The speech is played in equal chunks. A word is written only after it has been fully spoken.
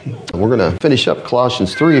We're going to finish up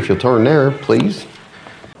Colossians 3, if you'll turn there, please.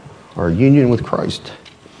 Our union with Christ.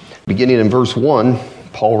 Beginning in verse 1,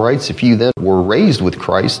 Paul writes, "If you then were raised with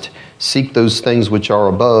Christ, seek those things which are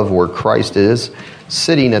above, where Christ is,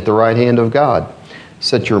 sitting at the right hand of God.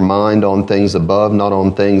 Set your mind on things above, not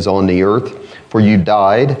on things on the earth. For you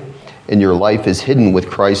died, and your life is hidden with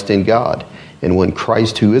Christ in God. And when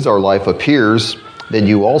Christ, who is our life, appears, then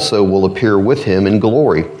you also will appear with him in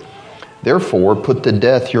glory. Therefore, put to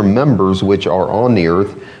death your members which are on the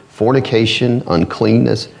earth, fornication,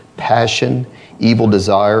 uncleanness, passion, evil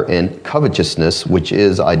desire, and covetousness, which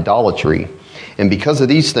is idolatry. And because of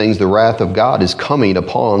these things, the wrath of God is coming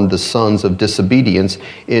upon the sons of disobedience,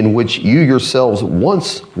 in which you yourselves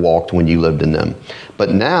once walked when you lived in them.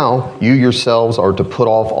 But now you yourselves are to put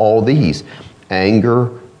off all these: anger,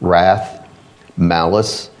 wrath,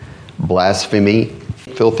 malice, blasphemy,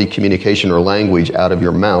 filthy communication or language out of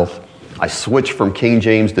your mouth." I switched from King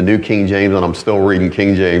James to New King James, and I'm still reading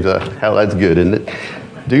King James. Hell, that's good, isn't it?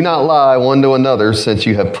 "Do not lie one to another, since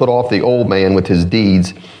you have put off the old man with his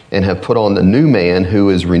deeds, and have put on the new man, who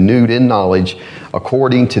is renewed in knowledge,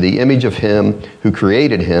 according to the image of him who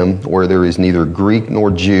created him, where there is neither Greek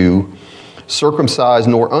nor Jew, circumcised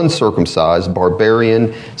nor uncircumcised,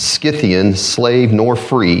 barbarian, Scythian, slave nor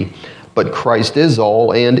free, but Christ is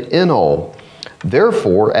all and in all.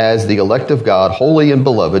 Therefore, as the elect of God, holy and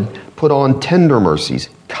beloved, put on tender mercies,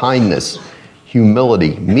 kindness,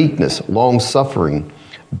 humility, meekness, long-suffering,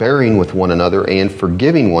 bearing with one another and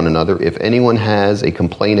forgiving one another if anyone has a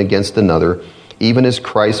complaint against another. Even as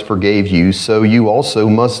Christ forgave you, so you also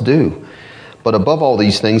must do. But above all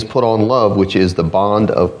these things, put on love, which is the bond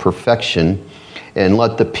of perfection, and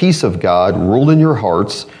let the peace of God rule in your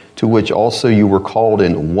hearts, to which also you were called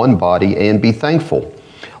in one body, and be thankful.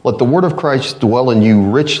 Let the word of Christ dwell in you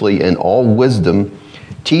richly in all wisdom,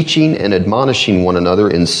 teaching and admonishing one another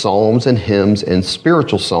in psalms and hymns and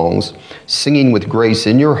spiritual songs, singing with grace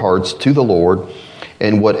in your hearts to the Lord.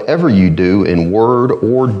 And whatever you do in word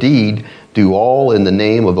or deed, do all in the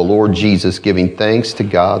name of the Lord Jesus, giving thanks to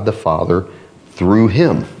God the Father through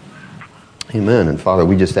him." Amen. And Father,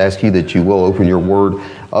 we just ask you that you will open your word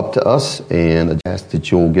up to us, and I ask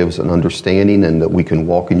that you'll give us an understanding and that we can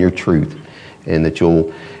walk in your truth, and that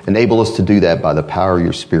you'll enable us to do that by the power of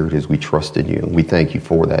your Spirit as we trust in you. And we thank you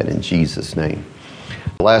for that in Jesus' name.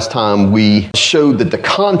 Last time we showed that the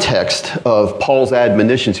context of Paul's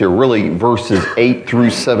admonitions here, really verses 8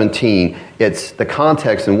 through 17, it's the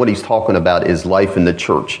context, and what he's talking about is life in the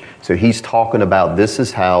church. So he's talking about this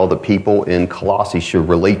is how the people in Colossae should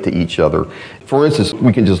relate to each other. For instance,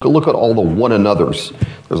 we can just look at all the one another's.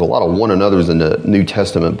 There's a lot of one another's in the New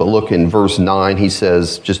Testament, but look in verse 9, he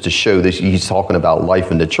says, just to show this, he's talking about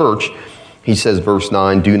life in the church. He says, verse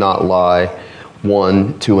 9, "Do not lie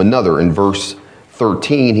one to another." In verse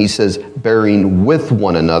 13, he says, "Bearing with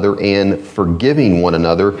one another and forgiving one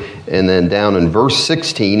another." And then down in verse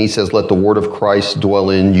 16, he says, "Let the word of Christ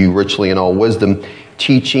dwell in you richly in all wisdom,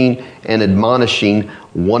 teaching and admonishing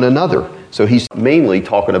one another." So he's mainly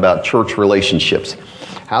talking about church relationships,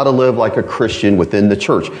 how to live like a Christian within the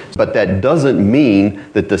church. But that doesn't mean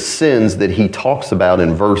that the sins that he talks about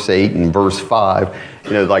in verse 8 and verse 5,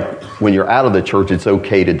 like when you're out of the church, it's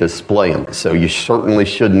okay to display them. So you certainly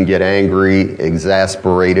shouldn't get angry,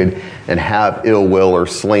 exasperated, and have ill will or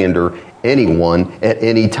slander anyone at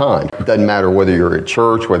any time. It doesn't matter whether you're at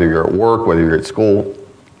church, whether you're at work, whether you're at school.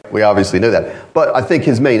 We obviously know that. But I think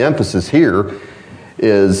his main emphasis here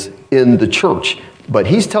is in the church. But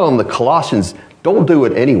he's telling the Colossians, don't do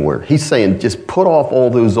it anywhere. He's saying just put off all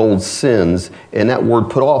those old sins. And that word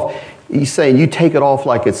put off, he's saying you take it off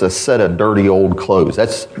like it's a set of dirty old clothes.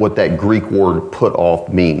 That's what that Greek word put off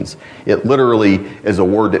means. It literally is a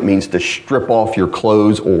word that means to strip off your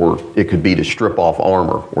clothes, or it could be to strip off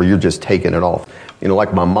armor, or you're just taking it off.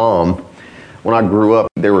 Like my mom, when I grew up,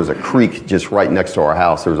 there was a creek just right next to our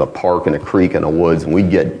house. There was a park and a creek in the woods, and we'd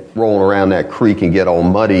get rolling around that creek and get all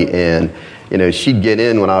muddy. And she'd get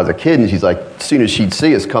in when I was a kid, and she's like, as soon as she'd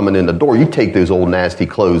see us coming in the door, you take those old nasty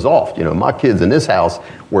clothes off. My kids in this house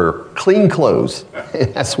wear clean clothes.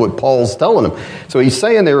 That's what Paul's telling them. So he's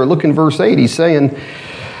saying there, look in verse 8, he's saying,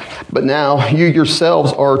 "But now you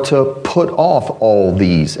yourselves are to put off all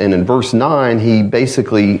these." And in verse 9, he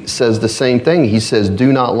basically says the same thing. He says,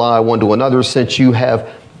 "Do not lie one to another, since you have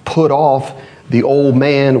put off the old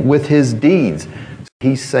man with his deeds."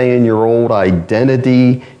 He's saying your old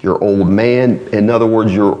identity, your old man, in other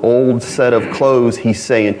words, your old set of clothes, he's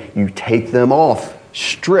saying you take them off,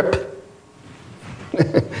 strip.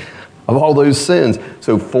 of all those sins.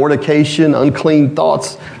 So fornication, unclean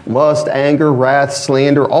thoughts, lust, anger, wrath,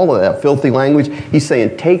 slander, all of that filthy language. He's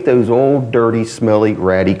saying take those old, dirty, smelly,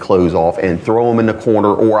 ratty clothes off and throw them in the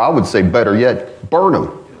corner, or I would say better yet, burn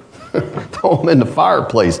them. Throw them in the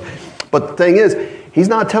fireplace. But the thing is, he's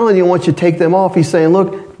not telling you once you take them off. He's saying,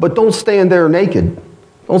 look, but don't stand there naked.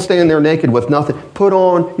 Don't stand there naked with nothing. Put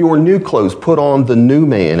on your new clothes. Put on the new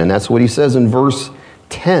man. And that's what he says in verse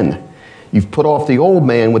 10. You've put off the old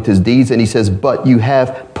man with his deeds, and he says, but you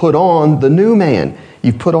have put on the new man.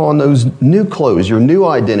 You've put on those new clothes, your new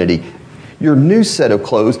identity, your new set of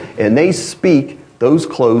clothes, and those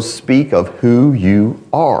clothes speak of who you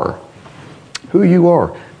are. Who you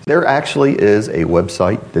are. There actually is a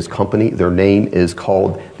website, this company, their name is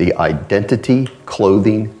called the Identity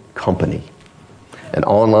Clothing Company. An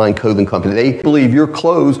online clothing company. They believe your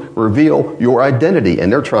clothes reveal your identity. And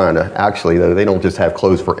they're trying to, actually, though, they don't just have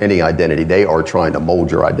clothes for any identity. They are trying to mold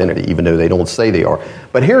your identity, even though they don't say they are.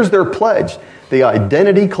 But here's their pledge. The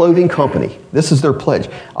Identity Clothing Company. This is their pledge.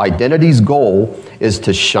 Identity's goal is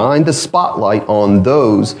to shine the spotlight on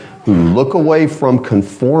those who look away from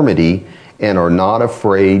conformity and are not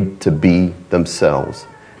afraid to be themselves.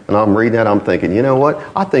 And I'm reading that, I'm thinking, you know what?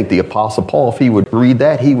 I think the Apostle Paul, if he would read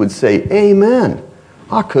that, he would say, amen.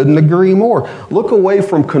 I couldn't agree more. Look away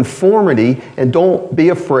from conformity and don't be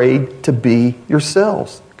afraid to be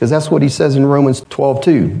yourselves. Because that's what he says in Romans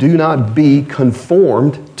 12:2. Do not be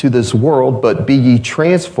conformed to this world, but be ye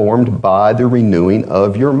transformed by the renewing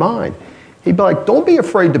of your mind. He'd be like, don't be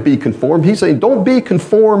afraid to be conformed. He's saying, don't be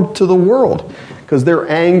conformed to the world. Because they're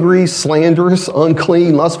angry, slanderous,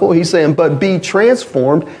 unclean, lustful. He's saying, but be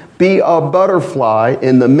transformed. Be a butterfly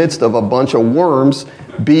in the midst of a bunch of worms.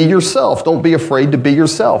 Be yourself. Don't be afraid to be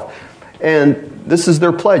yourself. And this is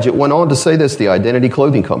their pledge. It went on to say this, the Identity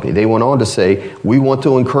Clothing Company. They went on to say, we want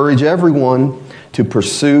to encourage everyone to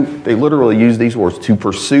pursue, they literally use these words, to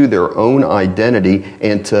pursue their own identity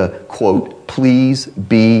and to, quote, please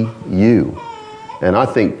be you. And I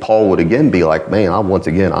think Paul would again be like, man,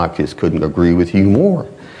 I just couldn't agree with you more.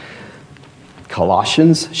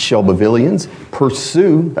 Colossians, Shelbyvillians,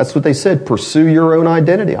 pursue, that's what they said, pursue your own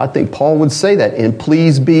identity. I think Paul would say that, and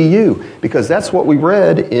please be you, because that's what we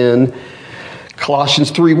read in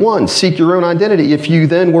Colossians 3:1. Seek your own identity. If you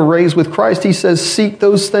then were raised with Christ, he says, seek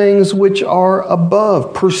those things which are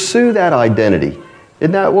above. Pursue that identity.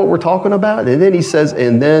 Isn't that what we're talking about? And then he says,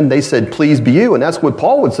 and then they said, please be you. And that's what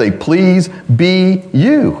Paul would say, please be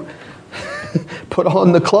you. Put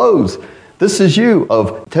on the clothes. This is you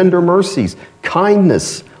of tender mercies,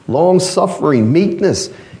 kindness, long-suffering, meekness.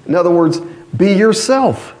 In other words, be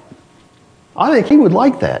yourself. I think he would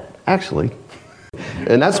like that, actually.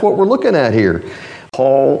 And that's what we're looking at here.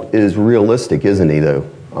 Paul is realistic, isn't he, though?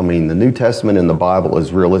 I mean, the New Testament in the Bible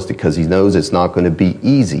is realistic because he knows it's not going to be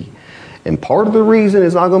easy. And part of the reason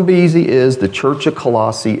it's not going to be easy is the church of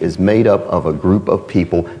Colossae is made up of a group of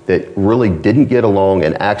people that really didn't get along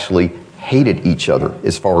and actually hated each other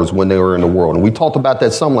as far as when they were in the world. And we talked about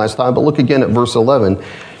that some last time, but look again at verse 11.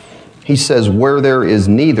 He says, where there is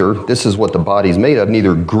neither, this is what the body's made of,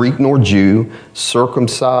 neither Greek nor Jew,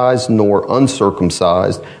 circumcised nor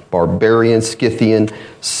uncircumcised, barbarian, Scythian,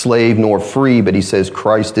 slave nor free, but he says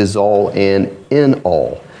Christ is all and in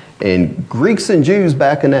all. And Greeks and Jews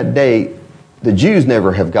back in that day, the Jews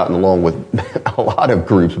never have gotten along with a lot of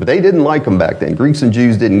groups, but they didn't like them back then. Greeks and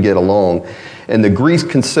Jews didn't get along. And the Greeks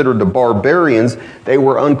considered the barbarians, they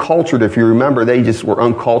were uncultured. If you remember, they just were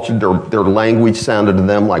uncultured. Their language sounded to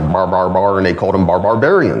them like bar, and they called them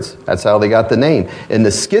barbarians. That's how they got the name. And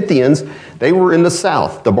the Scythians, they were in the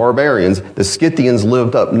south, the barbarians. The Scythians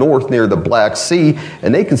lived up north near the Black Sea,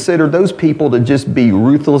 and they considered those people to just be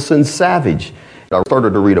ruthless and savage. I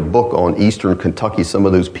started to read a book on eastern Kentucky, some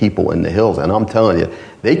of those people in the hills, and I'm telling you,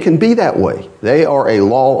 they can be that way. They are a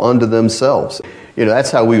law unto themselves. You know,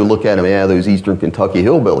 that's how we would look at them, those eastern Kentucky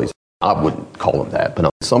hillbillies. I wouldn't call them that,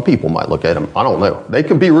 but some people might look at them. I don't know. They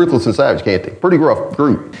can be ruthless and savage, can't they? Pretty rough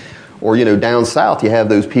group. Or, down south, you have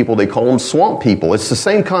those people, they call them swamp people. It's the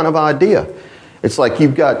same kind of idea. It's like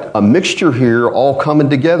you've got a mixture here all coming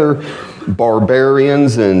together,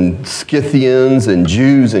 barbarians and Scythians and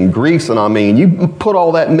Jews and Greeks. And I mean, you put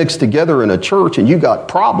all that mixed together in a church and you got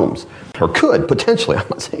problems. Or could, potentially. I'm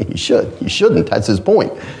not saying you should. You shouldn't. That's his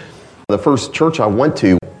point. The first church I went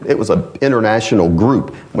to, it was an international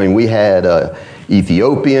group. I mean, we had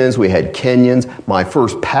Ethiopians, we had Kenyans. My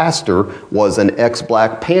first pastor was an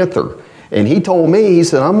ex-Black Panther. And he told me, he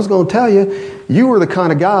said, I'm just going to tell you, you were the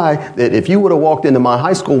kind of guy that if you would have walked into my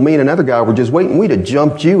high school, me and another guy were just waiting, we'd have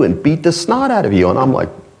jumped you and beat the snot out of you. And I'm like,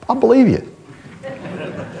 I believe you.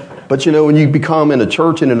 But when you become in a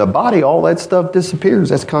church and in a body, all that stuff disappears.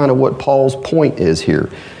 That's kind of what Paul's point is here.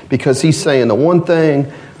 Because he's saying the one thing,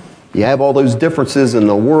 you have all those differences in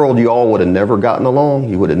the world, you all would have never gotten along.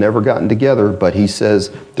 You would have never gotten together. But he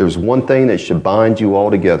says there's one thing that should bind you all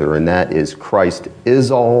together, and that is Christ is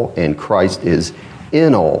all and Christ is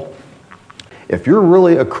in all. If you're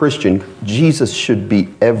really a Christian, Jesus should be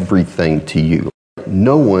everything to you.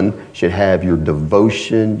 No one should have your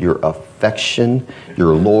devotion, your affection,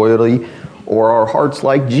 your loyalty, or our hearts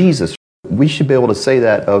like Jesus. We should be able to say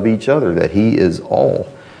that of each other, that he is all.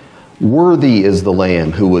 Worthy is the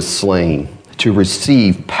Lamb who was slain to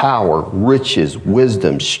receive power, riches,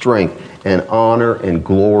 wisdom, strength, and honor and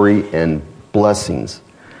glory and blessings.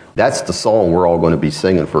 That's the song we're all going to be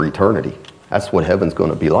singing for eternity. That's what heaven's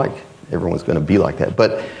going to be like. Everyone's going to be like that.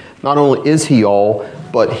 But not only is he all,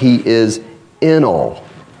 but he is in all.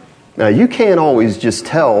 Now, you can't always just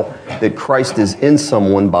tell that Christ is in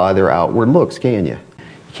someone by their outward looks, can you?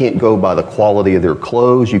 You can't go by the quality of their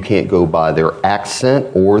clothes. You can't go by their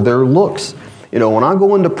accent or their looks. When I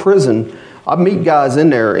go into prison, I meet guys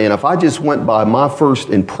in there, and if I just went by my first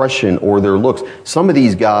impression or their looks, some of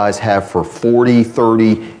these guys have for 40,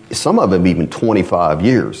 30, some of them even 25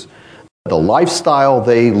 years. The lifestyle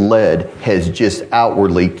they led has just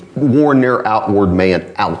outwardly worn their outward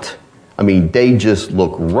man out. I mean, they just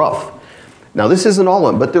look rough. Now, this isn't all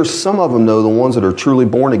of them, but there's some of them, though, the ones that are truly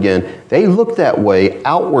born again, they look that way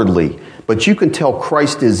outwardly. But you can tell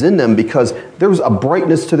Christ is in them because there's a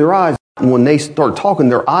brightness to their eyes. When they start talking,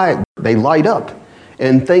 they light up.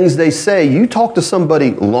 And things they say, you talk to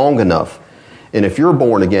somebody long enough, and if you're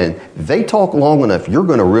born again, they talk long enough, you're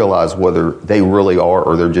going to realize whether they really are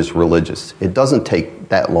or they're just religious. It doesn't take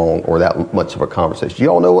that long or that much of a conversation. You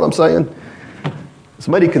all know what I'm saying?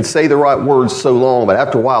 Somebody can say the right words so long, but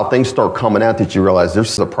after a while, things start coming out that you realize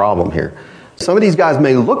there's a problem here. Some of these guys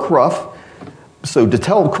may look rough, so to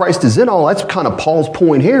tell Christ is in all, that's kind of Paul's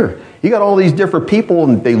point here. You got all these different people,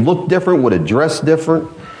 and they look different, would dress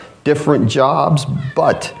different jobs,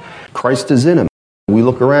 but Christ is in them. We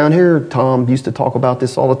look around here, Tom used to talk about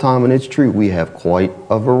this all the time, and it's true. We have quite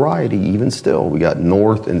a variety even still. We got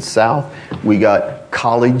north and south. We got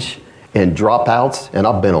college and dropouts, and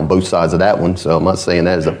I've been on both sides of that one, so I'm not saying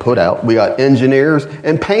that as a put out. We got engineers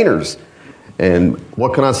and painters. And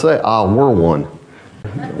what can I say? We're one.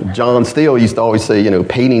 John Steele used to always say,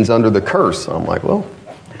 painting's under the curse. I'm like, well,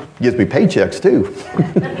 he gives me paychecks too.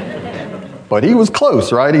 But he was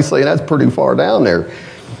close, right? He's saying that's pretty far down there.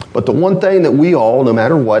 But the one thing that we all, no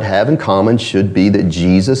matter what, have in common should be that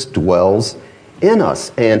Jesus dwells in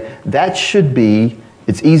us. And that should be,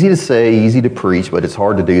 it's easy to say, easy to preach, but it's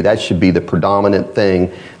hard to do. That should be the predominant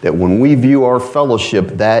thing, that when we view our fellowship,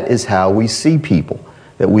 that is how we see people,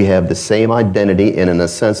 that we have the same identity and, in a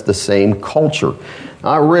sense, the same culture.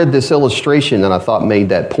 I read this illustration and I thought made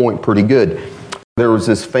that point pretty good. There was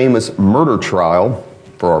this famous murder trial,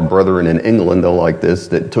 for our brethren in England, they'll like this,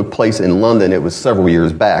 that took place in London. It was several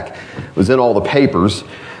years back. It was in all the papers.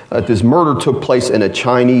 This murder took place in a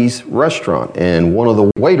Chinese restaurant, and one of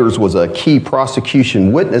the waiters was a key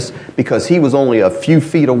prosecution witness because he was only a few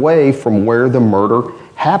feet away from where the murder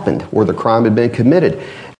happened, where the crime had been committed.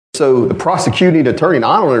 So the prosecuting attorney, and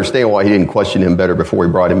I don't understand why he didn't question him better before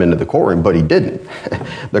he brought him into the courtroom, but he didn't.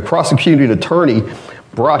 The prosecuting attorney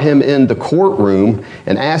brought him in the courtroom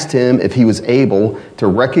and asked him if he was able to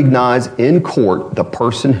recognize in court the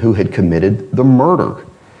person who had committed the murder.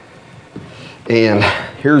 And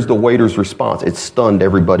here's the waiter's response. It stunned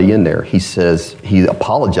everybody in there. He says, he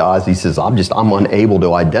apologized. He says, I'm unable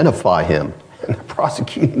to identify him. And the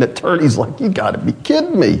prosecuting attorney's like, you got to be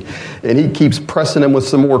kidding me. And he keeps pressing him with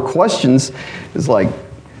some more questions. It's like,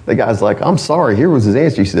 the guy's like, I'm sorry. Here was his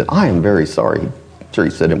answer. He said, I am very sorry. Sure,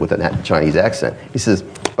 he said it with a Chinese accent. He says,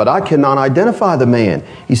 but I cannot identify the man.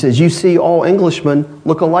 He says, you see, all Englishmen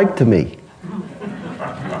look alike to me.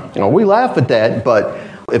 We laugh at that, but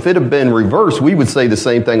if it had been reversed, we would say the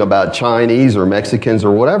same thing about Chinese or Mexicans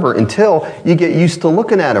or whatever until you get used to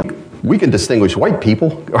looking at them. We can distinguish white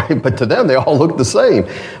people, right? But to them, they all look the same.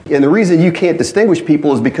 And the reason you can't distinguish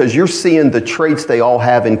people is because you're seeing the traits they all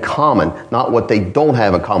have in common, not what they don't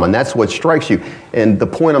have in common. That's what strikes you. And the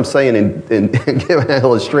point I'm saying in giving an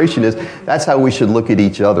illustration is that's how we should look at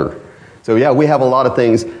each other. So yeah, we have a lot of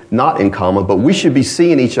things not in common, but we should be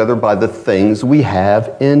seeing each other by the things we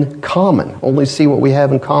have in common. Only see what we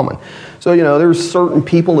have in common. So, there's certain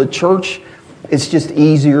people at church, it's just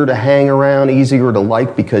easier to hang around, easier to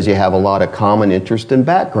like because you have a lot of common interest and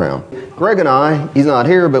background. Greg and I, he's not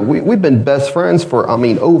here, but we've been best friends for,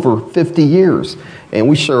 over 50 years. And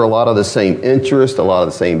we share a lot of the same interest, a lot of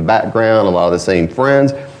the same background, a lot of the same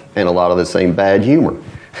friends, and a lot of the same bad humor.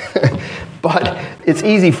 But it's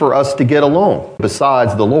easy for us to get along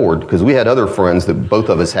besides the Lord, because we had other friends that both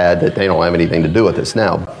of us had that they don't have anything to do with us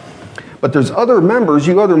now. But there's other members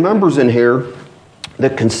in here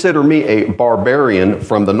that consider me a barbarian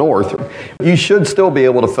from the north. You should still be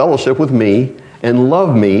able to fellowship with me and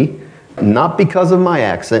love me, not because of my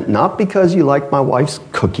accent, not because you like my wife's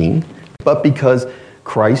cooking, but because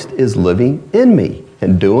Christ is living in me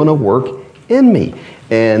and doing a work in me.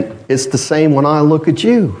 And it's the same when I look at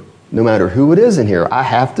you. No matter who it is in here, I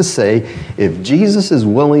have to say, if Jesus is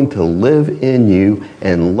willing to live in you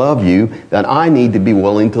and love you, then I need to be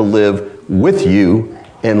willing to live with you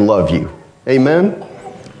and love you. Amen?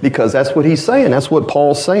 Because that's what he's saying. That's what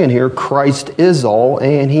Paul's saying here. Christ is all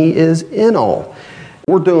and he is in all.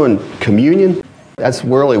 We're doing communion. That's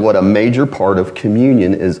really what a major part of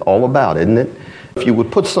communion is all about, isn't it? If you would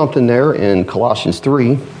put something there in Colossians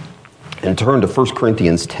 3 and turn to 1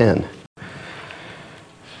 Corinthians 10.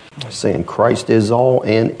 Saying Christ is all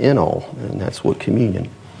and in all. And that's what communion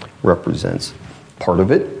represents. Part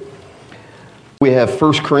of it. We have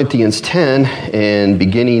 1 Corinthians 10, and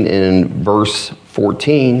beginning in verse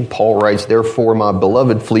 14, Paul writes, "Therefore, my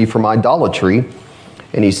beloved, flee from idolatry."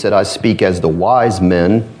 And he said, "I speak as the wise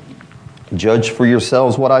men. Judge for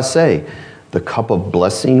yourselves what I say. The cup of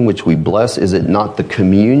blessing which we bless, is it not the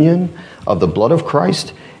communion of the blood of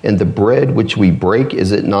Christ? And the bread which we break,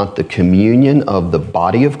 is it not the communion of the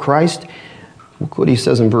body of Christ?" Look what he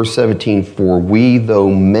says in verse 17. "For we, though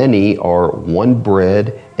many, are one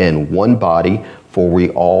bread and one body, for we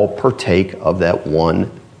all partake of that one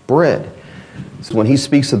bread." So when he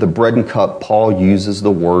speaks of the bread and cup, Paul uses the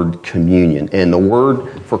word communion. And the word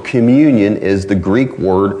for communion is the Greek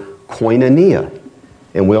word koinonia.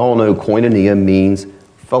 And we all know koinonia means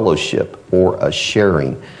fellowship or a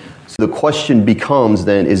sharing. So the question becomes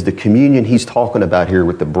then, is the communion he's talking about here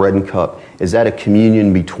with the bread and cup, is that a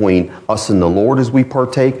communion between us and the Lord as we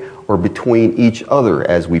partake, or between each other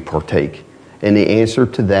as we partake? And the answer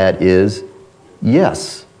to that is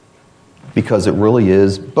yes, because it really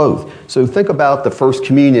is both. So think about the first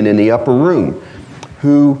communion in the upper room.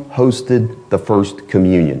 Who hosted the first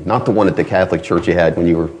communion? Not the one at the Catholic Church you had when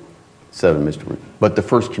you were 7, Mr. Root, but the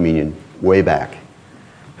first communion way back.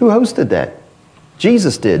 Who hosted that?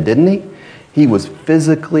 Jesus did, didn't he? He was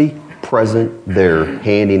physically present there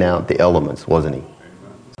handing out the elements, wasn't he?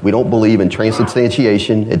 We don't believe in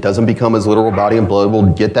transubstantiation. It doesn't become his literal body and blood. We'll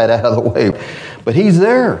get that out of the way. But he's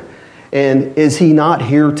there. And is he not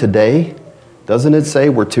here today? Doesn't it say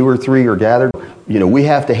where 2 or 3 are gathered? We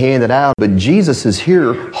have to hand it out. But Jesus is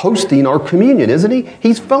here hosting our communion, isn't he?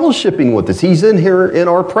 He's fellowshipping with us. He's in here in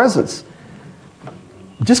our presence.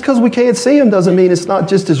 Just because we can't see him doesn't mean it's not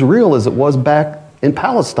just as real as it was back in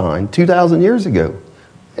Palestine 2,000 years ago.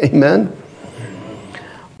 Amen?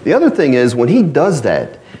 The other thing is, when he does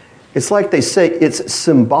that, it's like they say, it's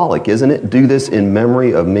symbolic, isn't it? Do this in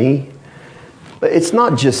memory of me. But it's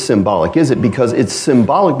not just symbolic, is it? Because it's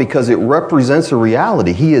symbolic because it represents a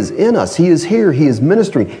reality. He is in us. He is here. He is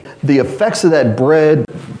ministering. The effects of that bread,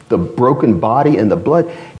 the broken body and the blood,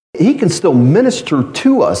 he can still minister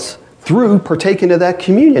to us through partaking of that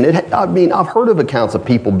communion. I've heard of accounts of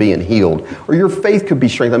people being healed, or your faith could be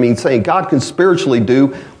strengthened. Saying God can spiritually do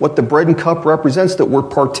what the bread and cup represents, that we're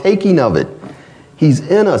partaking of it. He's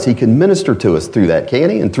in us. He can minister to us through that,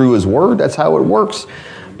 can't he? And through his word, that's how it works.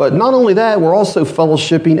 But not only that, we're also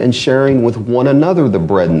fellowshipping and sharing with one another the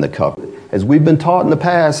bread and the cup. As we've been taught in the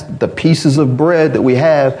past, the pieces of bread that we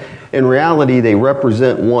have, in reality, they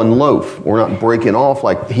represent one loaf. We're not breaking off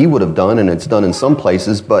like he would have done, and it's done in some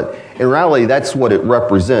places, but in reality, that's what it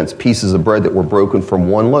represents, pieces of bread that were broken from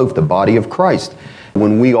one loaf, the body of Christ.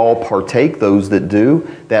 When we all partake, those that do,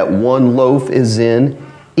 that one loaf is in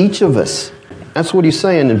each of us. That's what he's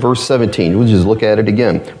saying in verse 17. We'll just look at it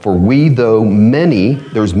again. "For we, though many,"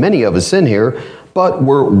 there's many of us in here, "but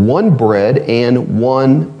we're one bread and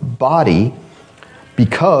one body,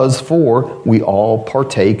 because we all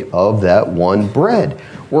partake of that one bread."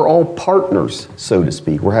 We're all partners, so to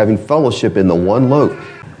speak. We're having fellowship in the one loaf.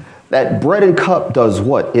 That bread and cup does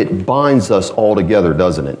what? It binds us all together,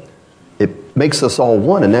 doesn't it? It makes us all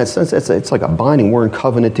one. In that sense, it's like a binding. We're in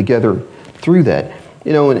covenant together through that.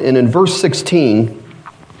 And in verse 16,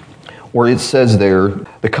 where it says there,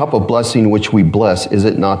 "The cup of blessing which we bless, is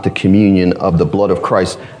it not the communion of the blood of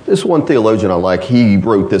Christ?" This one theologian I like, he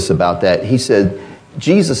wrote this about that. He said,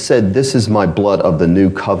 Jesus said, "This is my blood of the new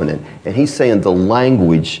covenant." And he's saying the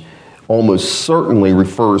language almost certainly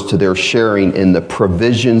refers to their sharing in the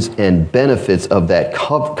provisions and benefits of that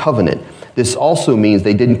covenant. This also means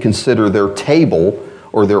they didn't consider their table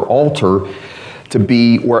or their altar to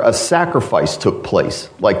be where a sacrifice took place,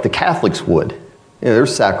 like the Catholics would. They're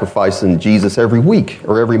sacrificing Jesus every week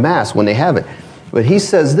or every Mass when they have it. But he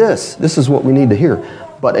says this is what we need to hear.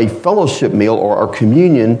 But a fellowship meal or our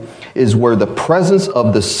communion is where the presence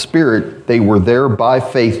of the Spirit, they were there by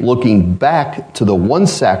faith looking back to the one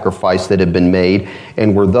sacrifice that had been made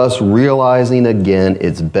and were thus realizing again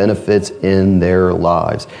its benefits in their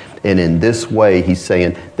lives. And in this way, he's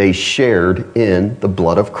saying they shared in the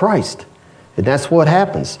blood of Christ. And that's what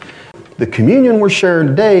happens. The communion we're sharing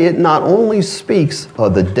today, it not only speaks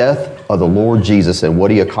of the death of the Lord Jesus and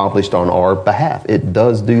what he accomplished on our behalf. It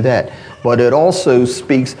does do that. But it also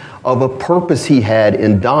speaks of a purpose he had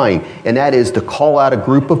in dying, and that is to call out a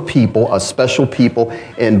group of people, a special people,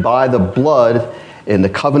 and by the blood and the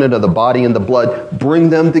covenant of the body and the blood,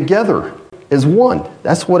 bring them together as one.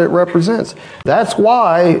 That's what it represents. That's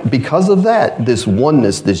why, because of that, this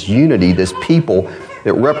oneness, this unity, this people,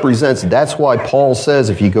 it represents, that's why Paul says,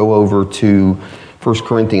 if you go over to 1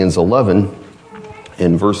 Corinthians 11,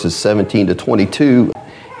 in verses 17 to 22,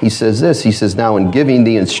 he says this, he says, now in giving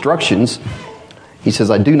the instructions, he says,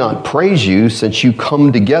 I do not praise you since you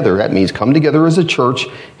come together. That means come together as a church.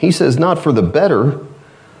 He says, not for the better.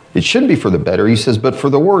 It shouldn't be for the better. He says, but for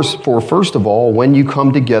the worse. For first of all, when you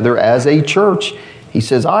come together as a church, he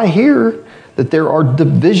says, I hear that there are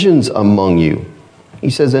divisions among you. He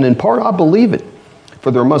says, and in part I believe it. For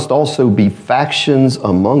there must also be factions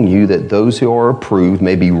among you, that those who are approved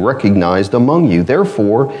may be recognized among you.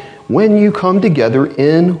 Therefore, when you come together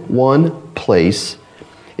in one place,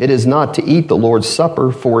 it is not to eat the Lord's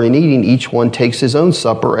Supper, for in eating each one takes his own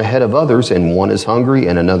supper ahead of others, and one is hungry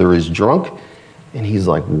and another is drunk. And he's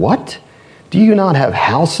like, what? Do you not have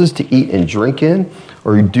houses to eat and drink in?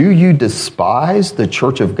 Or do you despise the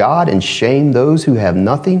church of God and shame those who have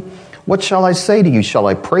nothing? What shall I say to you? Shall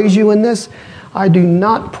I praise you in this? I do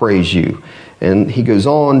not praise you. And he goes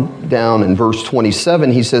on down in verse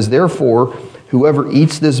 27, he says, therefore, whoever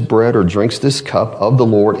eats this bread or drinks this cup of the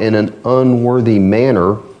Lord in an unworthy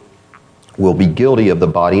manner will be guilty of the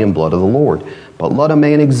body and blood of the Lord. But let a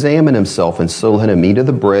man examine himself, and so let him eat of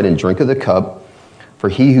the bread and drink of the cup. For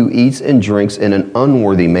he who eats and drinks in an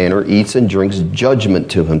unworthy manner eats and drinks judgment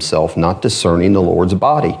to himself, not discerning the Lord's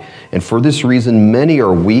body. And for this reason many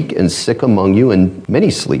are weak and sick among you, and many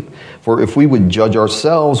sleep. For if we would judge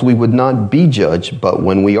ourselves, we would not be judged. But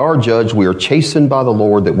when we are judged, we are chastened by the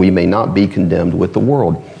Lord, that we may not be condemned with the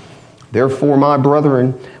world. Therefore, my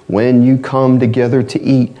brethren, when you come together to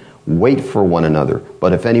eat, wait for one another.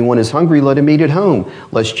 But if anyone is hungry, let him eat at home,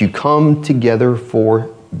 lest you come together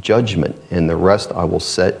for judgment. And the rest I will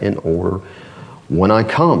set in order when I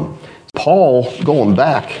come. Paul, going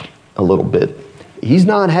back a little bit, he's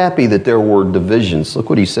not happy that there were divisions. Look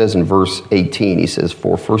what he says in verse 18. He says,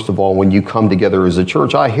 for first of all, when you come together as a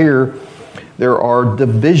church, I hear there are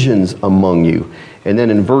divisions among you. And then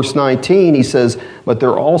in verse 19, he says, but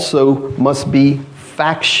there also must be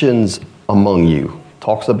factions among you.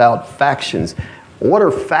 Talks about factions. What are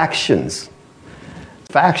factions?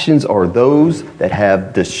 Factions are those that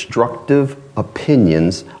have destructive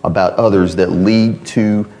opinions about others that lead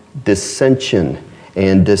to dissension.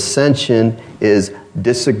 And dissension is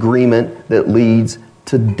disagreement that leads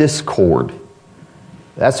to discord.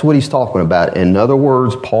 That's what he's talking about. In other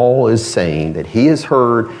words, Paul is saying that he has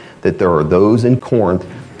heard that there are those in Corinth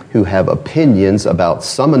who have opinions about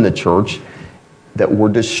some in the church that were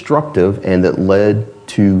destructive and that led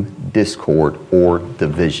to discord or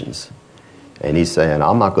divisions. And he's saying,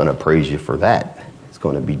 I'm not going to praise you for that. It's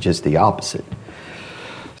going to be just the opposite.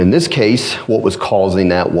 In this case, what was causing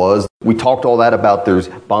that was, we talked all that about there's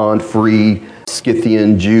bond-free,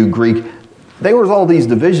 Scythian, Jew, Greek. There was all these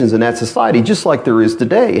divisions in that society, just like there is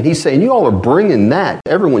today. And he's saying, you all are bringing that.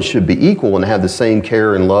 Everyone should be equal and have the same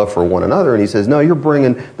care and love for one another. And he says, no, you're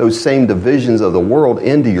bringing those same divisions of the world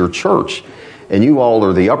into your church. And you all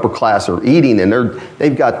are the upper class are eating, and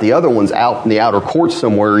they've got the other ones out in the outer court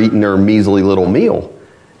somewhere eating their measly little meal.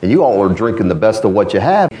 And you all are drinking the best of what you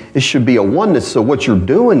have. It should be a oneness. So what you're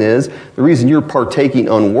doing is, the reason you're partaking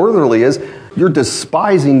unworthily is you're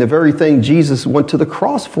despising the very thing Jesus went to the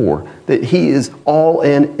cross for. That he is all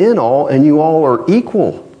and in all, and you all are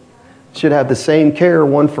equal. Should have the same care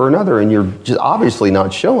one for another, and you're just obviously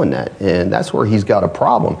not showing that. And that's where he's got a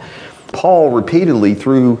problem. Paul repeatedly,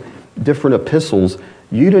 through different epistles,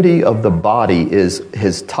 unity of the body is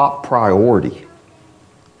his top priority,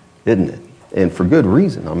 isn't it? And for good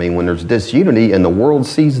reason. I mean, when there's disunity and the world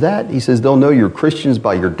sees that, he says they'll know you're Christians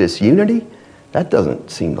by your disunity. That doesn't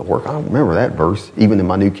seem to work. I don't remember that verse. Even in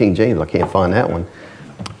my New King James, I can't find that one.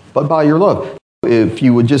 But by your love. If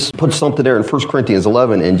you would just put something there in 1 Corinthians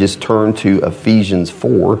 11 and just turn to Ephesians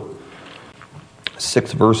 4,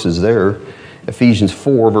 6 verses there. Ephesians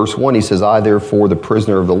 4, verse 1, he says, I, therefore, the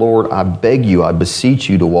prisoner of the Lord, I beg you, I beseech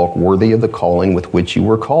you to walk worthy of the calling with which you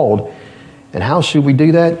were called. And how should we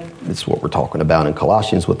do that? It's what we're talking about in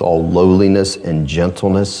Colossians, with all lowliness and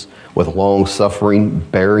gentleness, with long suffering,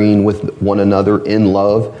 bearing with one another in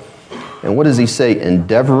love. And what does he say?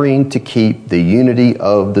 Endeavoring to keep the unity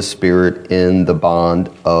of the Spirit in the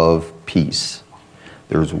bond of peace.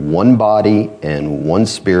 There's one body and one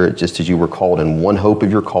Spirit, just as you were called in one hope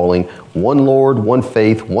of your calling, one Lord, one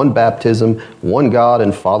faith, one baptism, one God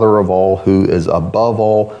and Father of all, who is above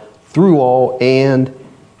all, through all, and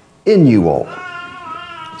in you all.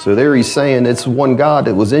 So there he's saying it's one God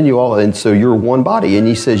that was in you all, and so you're one body. And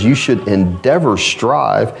he says you should endeavor,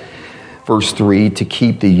 strive, verse 3, to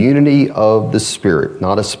keep the unity of the Spirit.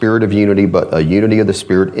 Not a spirit of unity, but a unity of the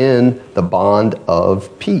Spirit in the bond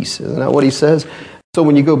of peace. Isn't that what he says? So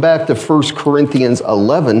when you go back to 1 Corinthians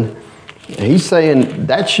 11, he's saying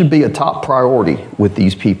that should be a top priority with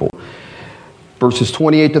these people. Verses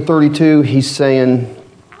 28 to 32, he's saying,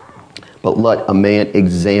 but let a man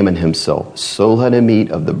examine himself, so let him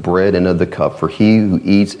eat of the bread and of the cup. For he who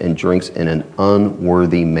eats and drinks in an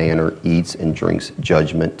unworthy manner eats and drinks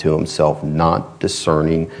judgment to himself, not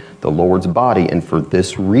discerning the Lord's body. And for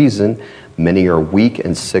this reason, many are weak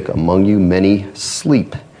and sick among you, many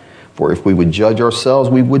sleep. For if we would judge ourselves,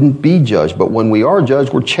 we wouldn't be judged. But when we are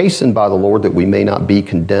judged, we're chastened by the Lord, that we may not be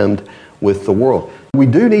condemned with the world. We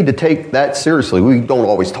do need to take that seriously. We don't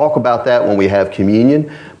always talk about that when we have communion,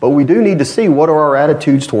 but we do need to see what are our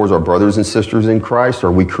attitudes towards our brothers and sisters in Christ.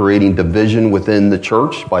 Are we creating division within the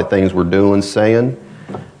church by things we're doing, saying?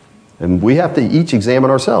 And we have to each examine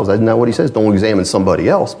ourselves. Isn't that what he says? Don't examine somebody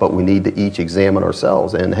else, but we need to each examine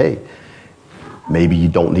ourselves. And hey, maybe you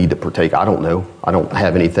don't need to partake. I don't know. I don't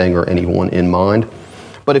have anything or anyone in mind.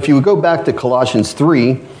 But if you would go back to Colossians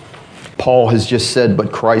 3, Paul has just said,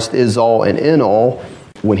 but Christ is all and in all.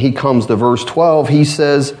 When he comes to verse 12, he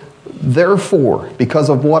says, therefore, because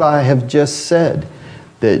of what I have just said,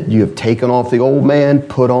 that you have taken off the old man,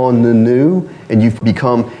 put on the new, and you've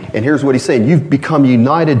become, and here's what he's saying, you've become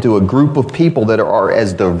united to a group of people that are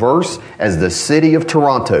as diverse as the city of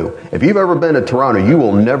Toronto. If you've ever been to Toronto, you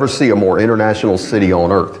will never see a more international city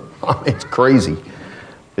on earth. It's crazy.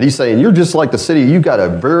 And he's saying, you're just like the city. You've got a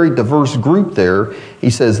very diverse group there. He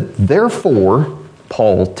says, therefore,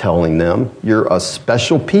 Paul telling them, you're a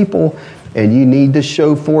special people, and you need to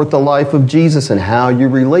show forth the life of Jesus and how you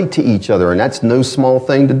relate to each other. And that's no small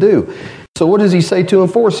thing to do. So what does he say to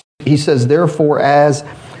enforce? He says, therefore, as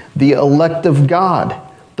the elect of God,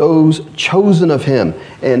 those chosen of him.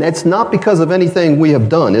 And it's not because of anything we have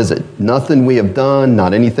done, is it? Nothing we have done,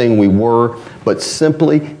 not anything we were, but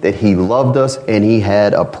simply that he loved us and he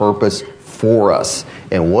had a purpose for us.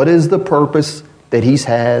 And what is the purpose that he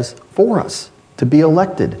has for us? To be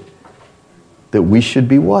elected. That we should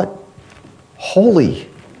be what? Holy.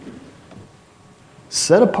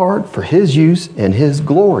 Set apart for his use and his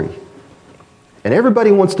glory. And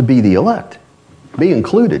everybody wants to be the elect, be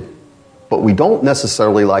included. But we don't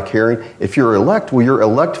necessarily like hearing, if you're elect, well, you're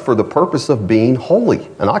elect for the purpose of being holy.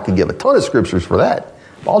 And I could give a ton of scriptures for that.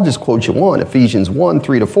 I'll just quote you one, Ephesians 1,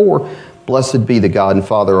 3-4. Blessed be the God and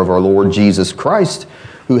Father of our Lord Jesus Christ,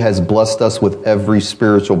 who has blessed us with every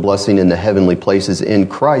spiritual blessing in the heavenly places in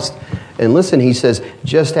Christ. And listen, he says,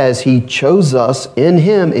 just as he chose us in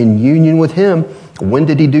him, in union with him. When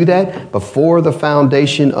did he do that? Before the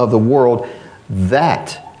foundation of the world.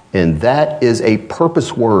 And that is a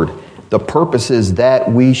purpose word. The purpose is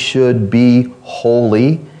that we should be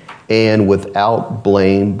holy and without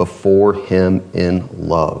blame before him in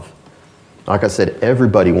love. Like I said,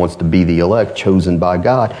 everybody wants to be the elect, chosen by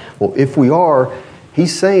God. Well, if we are,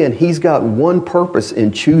 he's saying he's got one purpose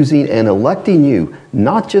in choosing and electing you,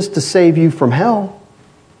 not just to save you from hell,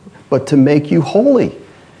 but to make you holy.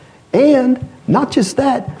 And not just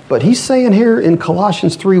that, but he's saying here in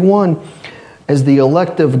Colossians 3:1, as the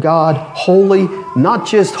elect of God, holy, not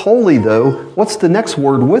just holy though. What's the next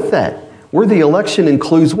word with that? Where the election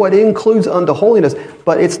includes what? It includes unto holiness,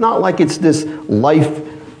 but it's not like it's this life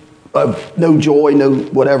of no joy, no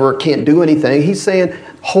whatever, can't do anything. He's saying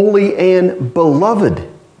holy and beloved.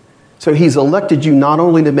 So he's elected you not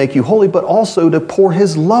only to make you holy, but also to pour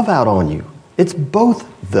his love out on you. It's both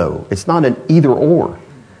though. It's not an either or.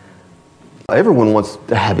 Everyone wants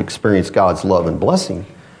to have experienced God's love and blessing.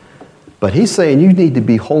 But he's saying you need to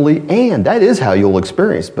be holy, and that is how you'll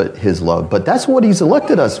experience his love. But that's what he's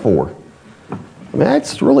elected us for. I mean,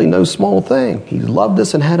 that's really no small thing. He loved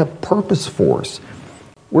us and had a purpose for us.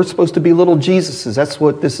 We're supposed to be little Jesuses. That's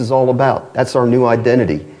what this is all about. That's our new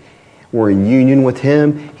identity. We're in union with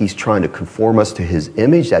him. He's trying to conform us to his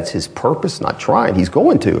image. That's his purpose, not trying. He's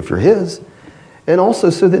going to if you're his. And also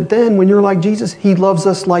so that then when you're like Jesus, he loves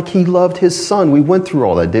us like he loved his son. We went through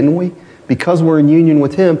all that, didn't we? Because we're in union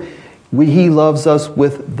with him, he loves us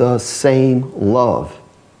with the same love.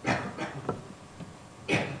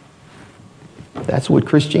 That's what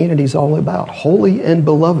Christianity is all about. Holy and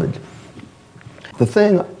beloved. The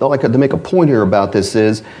thing I'd like to make a point here about this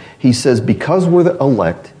is, he says because we're the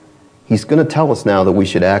elect, he's going to tell us now that we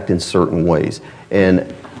should act in certain ways.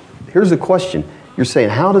 And here's a question. You're saying,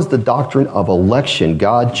 how does the doctrine of election,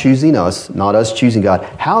 God choosing us, not us choosing God,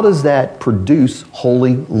 how does that produce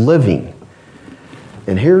holy living?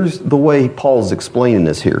 And here's the way Paul's explaining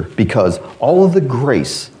this here. Because all of the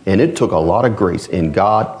grace, and it took a lot of grace in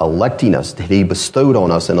God electing us, that he bestowed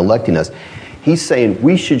on us and electing us, he's saying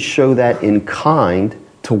we should show that in kind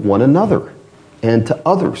to one another and to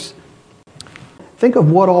others. Think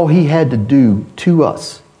of what all he had to do to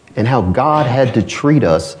us and how God had to treat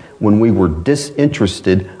us when we were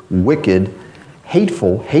disinterested, wicked,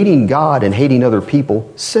 hateful, hating God and hating other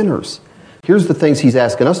people, sinners. Here's the things he's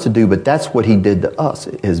asking us to do, but that's what he did to us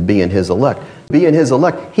as being his elect. Being his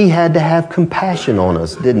elect, he had to have compassion on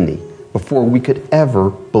us, didn't he? Before we could ever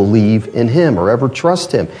believe in him or ever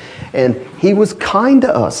trust him. And he was kind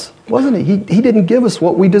to us, wasn't he? He didn't give us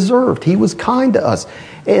what we deserved. He was kind to us.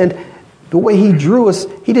 And the way he drew us,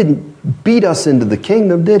 he didn't beat us into the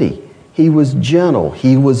kingdom, did he? He was gentle.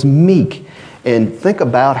 He was meek. And think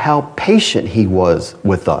about how patient he was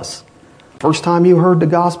with us. First time you heard the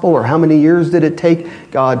gospel, or how many years did it take?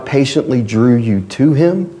 God patiently drew you to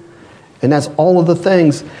him. And that's all of the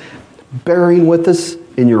things, bearing with us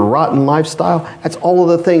in your rotten lifestyle. That's all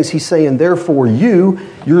of the things he's saying. Therefore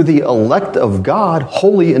you're the elect of God,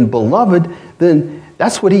 holy and beloved. Then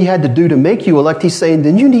that's what he had to do to make you elect. He's saying,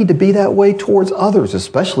 then you need to be that way towards others,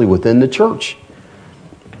 especially within the church.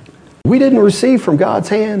 We didn't receive from God's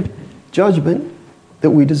hand judgment that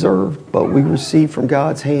we deserved, but we received from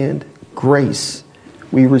God's hand grace.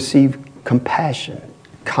 We receive compassion,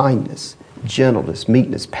 kindness, gentleness,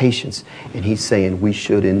 meekness, patience. And he's saying we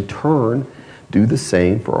should in turn do the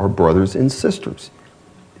same for our brothers and sisters.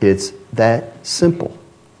 It's that simple,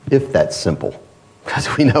 if that's simple.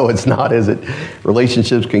 Because we know it's not, is it?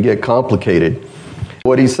 Relationships can get complicated.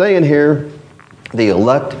 What he's saying here, the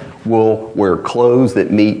elect will wear clothes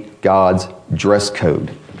that meet God's dress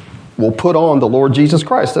code. Will put on the Lord Jesus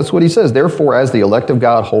Christ. That's what he says. Therefore, as the elect of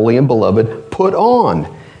God, holy and beloved, put on.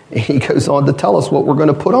 And he goes on to tell us what we're going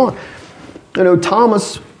to put on. You know,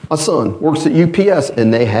 Thomas, my son, works at UPS,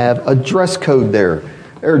 and they have a dress code there.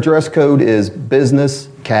 Their dress code is business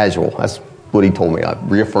casual. That's what he told me. I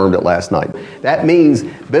reaffirmed it last night. That means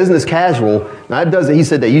business casual. Now, it doesn't. He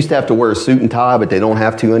said they used to have to wear a suit and tie, but they don't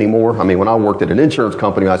have to anymore. I mean, when I worked at an insurance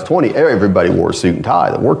company when I was 20, everybody wore a suit and tie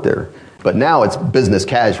that worked there. But now it's business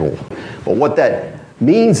casual. But what that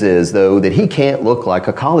means is, though, that he can't look like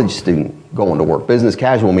a college student going to work. Business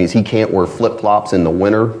casual means he can't wear flip-flops in the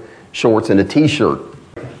winter, shorts and a t-shirt.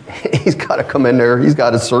 He's got to come in there. He's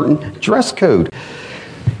got a certain dress code.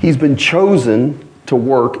 He's been chosen to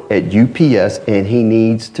work at UPS, and he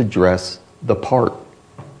needs to dress the part.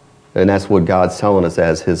 And that's what God's telling us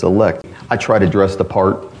as his elect. I try to dress the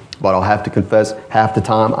part, but I'll have to confess, half the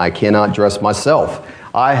time I cannot dress myself.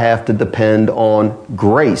 I have to depend on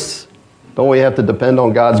grace. Don't we have to depend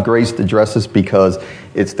on God's grace to dress us? Because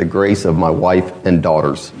it's the grace of my wife and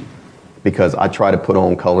daughters. Because I try to put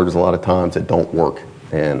on colors a lot of times that don't work.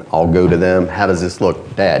 And I'll go to them, how does this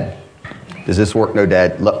look? Dad, does this work? No,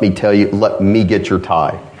 Dad, let me tell you, let me get your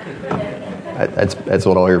tie. That's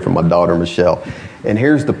what I'll hear from my daughter, Michelle. And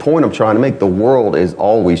here's the point I'm trying to make. The world is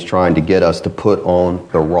always trying to get us to put on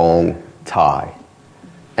the wrong tie.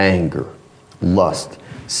 Anger, lust,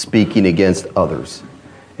 speaking against others.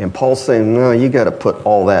 And Paul's saying, no, you got to put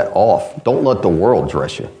all that off. Don't let the world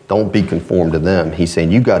dress you. Don't be conformed to them. He's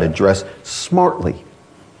saying you got to dress smartly.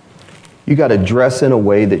 You got to dress in a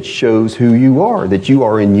way that shows who you are, that you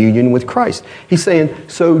are in union with Christ. He's saying,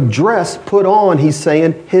 so dress, put on, he's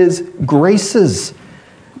saying, his graces.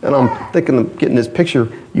 And I'm thinking of getting this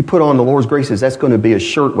picture. You put on the Lord's graces, that's going to be a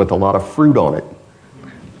shirt with a lot of fruit on it.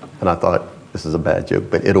 And I thought, this is a bad joke,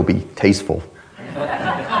 but it'll be tasteful.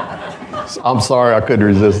 I'm sorry I couldn't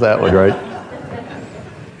resist that one, right?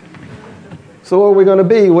 So what are we going to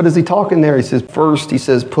be? What is he talking there? He says, first, he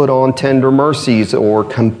says, put on tender mercies or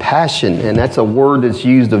compassion. And that's a word that's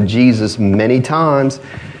used of Jesus many times.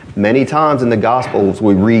 Many times in the Gospels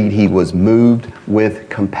we read he was moved with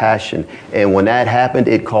compassion. And when that happened,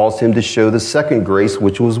 it caused him to show the second grace,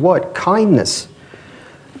 which was what? Kindness.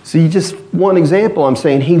 So you just, one example, I'm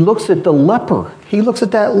saying he looks at the leper. He looks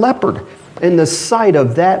at that leopard. And the sight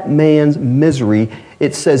of that man's misery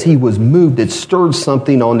it says he was moved. It stirred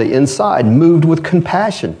something on the inside, moved with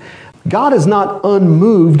compassion. God is not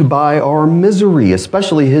unmoved by our misery,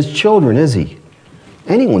 especially his children, is he?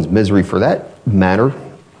 Anyone's misery for that matter.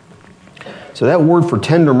 So that word for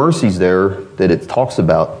tender mercies there that it talks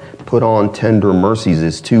about, put on tender mercies,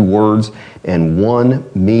 is two words, and one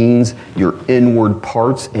means your inward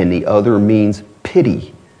parts and the other means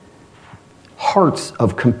pity. Hearts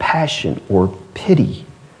of compassion or pity.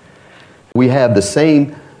 We have the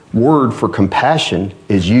same word for compassion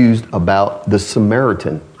is used about the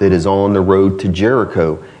Samaritan that is on the road to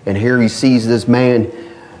Jericho. And here he sees this man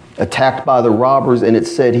attacked by the robbers, and it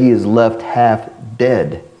said he is left half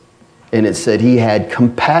dead. And it said he had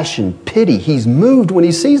compassion, pity. He's moved when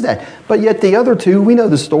he sees that. But yet the other two, we know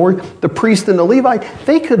the story, the priest and the Levite,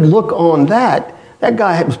 they could look on that. That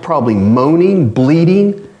guy was probably moaning,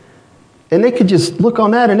 bleeding. And they could just look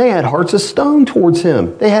on that, and they had hearts of stone towards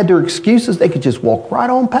him. They had their excuses. They could just walk right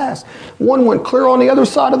on past. One went clear on the other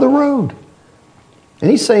side of the road. And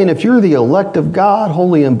he's saying, if you're the elect of God,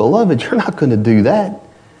 holy and beloved, you're not going to do that.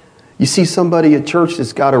 You see somebody at church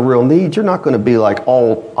that's got a real need, you're not going to be like,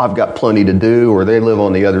 oh, I've got plenty to do, or they live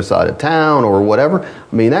on the other side of town, or whatever.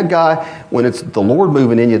 I mean, that guy, when it's the Lord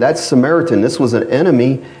moving in you, that Samaritan, this was an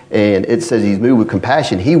enemy, and it says he's moved with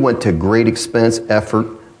compassion. He went to great expense, effort,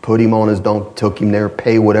 put him on his donkey, took him there,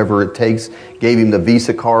 pay whatever it takes, gave him the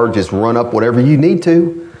Visa card, just run up whatever you need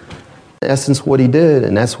to. In essence, what he did,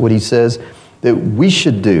 and that's what he says that we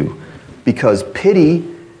should do. Because pity,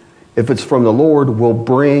 if it's from the Lord, will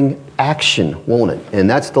bring action, won't it? And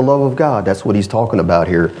that's the love of God. That's what he's talking about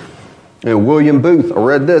here. And William Booth, I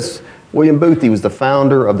read this. William Booth, he was the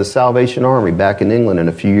founder of the Salvation Army back in England, and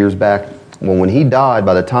a few years back, well, when he died,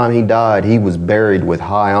 by the time he died, he was buried with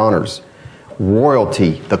high honors.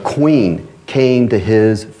 Royalty, the Queen, came to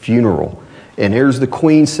his funeral. And here's the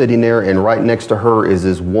Queen sitting there, and right next to her is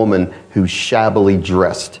this woman who's shabbily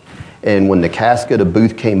dressed. And when the casket of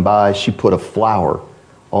Booth came by, she put a flower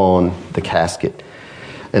on the casket.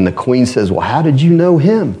 And the Queen says, well, how did you know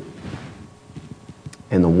him?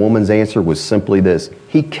 And the woman's answer was simply this: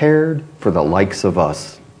 he cared for the likes of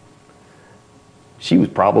us. She was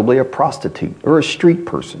probably a prostitute or a street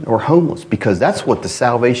person or homeless, because that's what the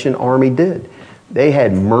Salvation Army did. They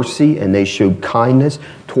had mercy and they showed kindness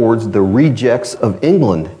towards the rejects of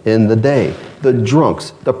England in the day. The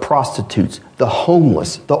drunks, the prostitutes, the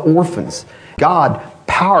homeless, the orphans. God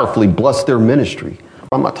powerfully blessed their ministry.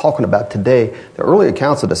 I'm not talking about today. The early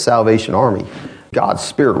accounts of the Salvation Army, God's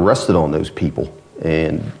Spirit rested on those people,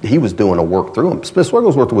 and he was doing a work through them. Smith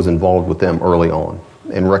Wigglesworth was involved with them early on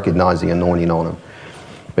and recognized the anointing on them.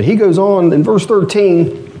 But he goes on in verse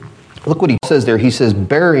 13, look what he says there. He says,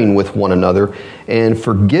 bearing with one another and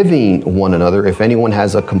forgiving one another if anyone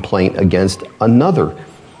has a complaint against another.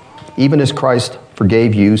 Even as Christ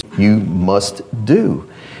forgave you, you must do.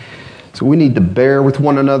 So we need to bear with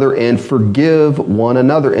one another and forgive one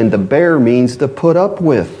another. And to bear means to put up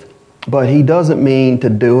with. But he doesn't mean to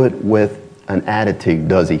do it with an attitude,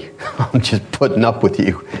 does he? I'm just putting up with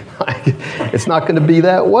you. It's not going to be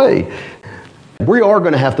that way. We are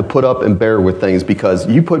going to have to put up and bear with things, because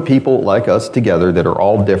you put people like us together that are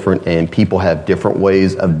all different, and people have different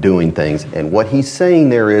ways of doing things. And what he's saying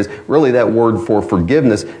there is, really that word for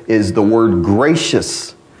forgiveness is the word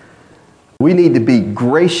gracious. We need to be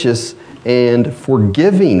gracious and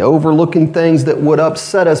forgiving, overlooking things that would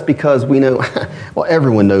upset us, because we know, well,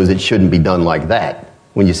 everyone knows it shouldn't be done like that.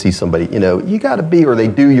 When you see somebody, you got to be, or they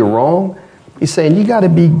do you wrong. He's saying you got to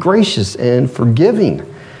be gracious and forgiving.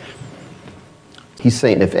 He's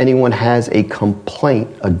saying if anyone has a complaint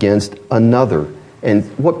against another. And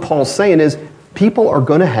what Paul's saying is people are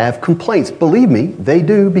going to have complaints. Believe me, they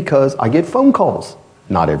do, because I get phone calls.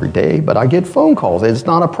 Not every day, but I get phone calls. It's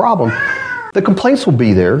not a problem. The complaints will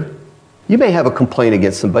be there. You may have a complaint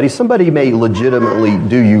against somebody. Somebody may legitimately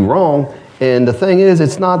do you wrong. And the thing is,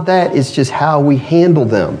 it's not that. It's just how we handle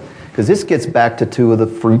them. Because this gets back to two of the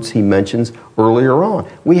fruits he mentions earlier on.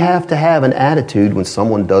 We have to have an attitude when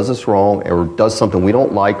someone does us wrong or does something we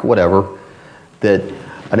don't like, whatever, that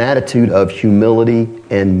an attitude of humility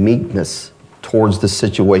and meekness towards the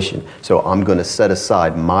situation. So I'm going to set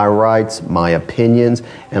aside my rights, my opinions,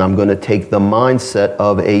 and I'm going to take the mindset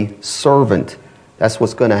of a servant. That's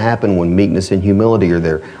what's going to happen when meekness and humility are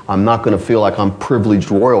there. I'm not going to feel like I'm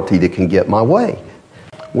privileged royalty that can get my way.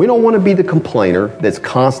 We don't want to be the complainer that's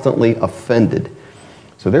constantly offended.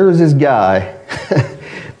 So there is this guy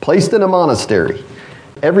placed in a monastery.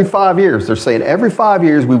 Every 5 years, they're saying every 5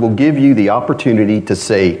 years we will give you the opportunity to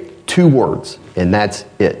say 2 words, and that's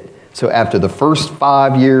it. So after the first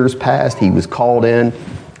 5 years passed, he was called in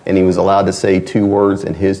and he was allowed to say 2 words,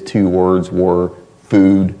 and his 2 words were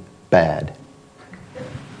food bad.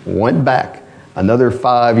 Went back. Another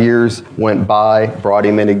 5 years went by, brought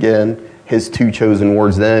him in again. His two chosen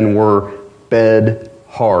words then were bed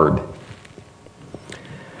hard.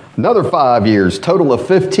 Another 5 years, total of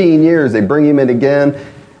 15 years, they bring him in again,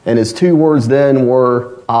 and his two words then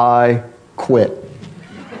were, I quit.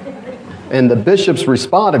 And the bishops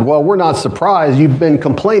responded, well, we're not surprised. You've been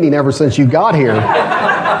complaining ever since you got here.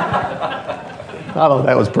 I thought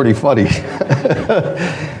that was pretty funny.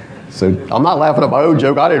 So I'm not laughing at my own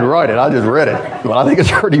joke. I didn't write it. I just read it. But I think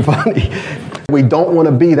it's pretty funny. We don't want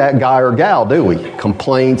to be that guy or gal, do we?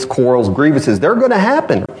 Complaints, quarrels, grievances, they're going to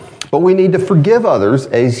happen. But we need to forgive others,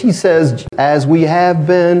 as he says, as we have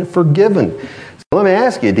been forgiven. So let me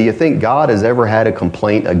ask you, do you think God has ever had a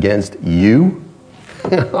complaint against you?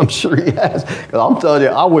 I'm sure he has. Because I'm telling you,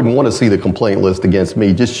 I wouldn't want to see the complaint list against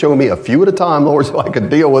me. Just show me a few at a time, Lord, so I could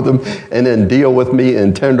deal with them, and then deal with me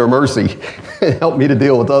in tender mercy and help me to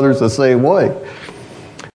deal with others the same way.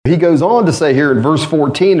 He goes on to say here in verse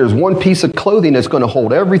 14, there's one piece of clothing that's going to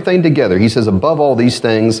hold everything together. He says, above all these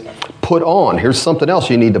things, put on. Here's something else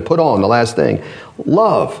you need to put on, the last thing.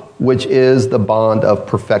 Love, which is the bond of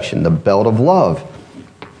perfection, the belt of love.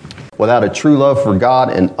 Without a true love for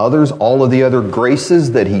God and others, all of the other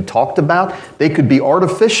graces that he talked about, they could be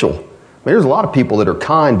artificial. I mean, there's a lot of people that are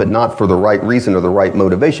kind, but not for the right reason or the right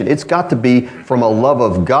motivation. It's got to be from a love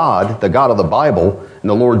of God, the God of the Bible, and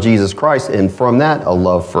the Lord Jesus Christ, and from that, a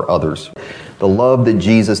love for others. The love that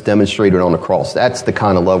Jesus demonstrated on the cross. That's the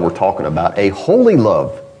kind of love we're talking about. A holy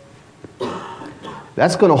love.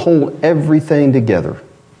 That's going to hold everything together.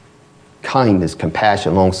 Kindness,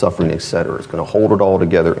 compassion, long-suffering, etc. It's going to hold it all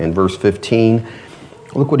together. In verse 15,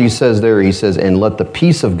 look what he says there. He says, and let the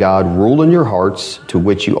peace of God rule in your hearts, to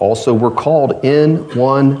which you also were called in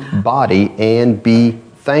one body, and be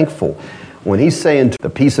thankful. When he's saying the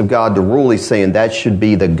peace of God to rule, he's saying that should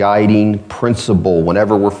be the guiding principle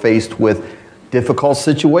whenever we're faced with difficult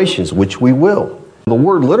situations, which we will. The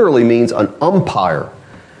word literally means an umpire.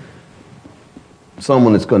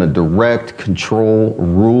 Someone that's going to direct, control,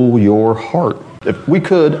 rule your heart. If we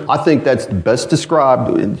could, I think that's best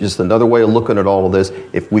described, just another way of looking at all of this,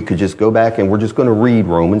 if we could just go back and we're just going to read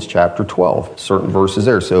Romans chapter 12, certain verses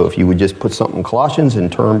there. So if you would just put something in Colossians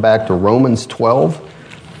and turn back to Romans 12.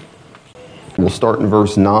 We'll start in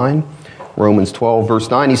verse 9. Romans 12,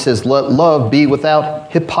 verse 9, he says, let love be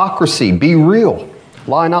without hypocrisy. Be real.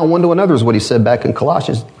 Lie not one to another is what he said back in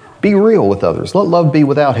Colossians. Be real with others. Let love be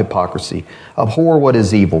without hypocrisy. Abhor what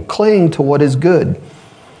is evil. Cling to what is good.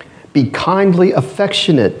 Be kindly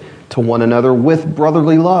affectionate to one another with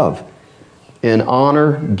brotherly love. In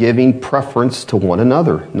honor, giving preference to one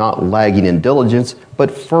another. Not lagging in diligence,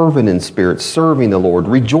 but fervent in spirit, serving the Lord.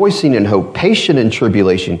 Rejoicing in hope, patient in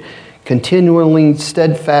tribulation. Continually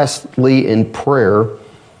steadfastly in prayer.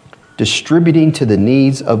 Distributing to the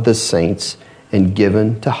needs of the saints, and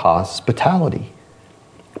given to hospitality.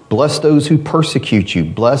 Bless those who persecute you.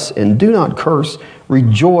 Bless and do not curse.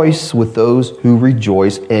 Rejoice with those who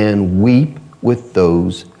rejoice, and weep with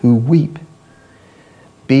those who weep.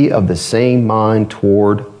 Be of the same mind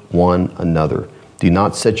toward one another. Do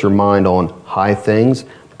not set your mind on high things,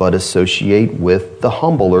 but associate with the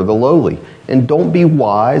humble or the lowly. And don't be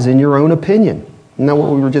wise in your own opinion. Isn't that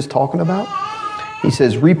what we were just talking about? He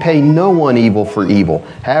says, repay no one evil for evil.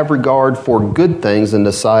 Have regard for good things in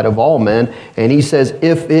the sight of all men. And he says,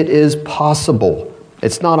 if it is possible.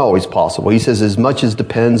 It's not always possible. He says, as much as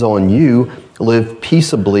depends on you, live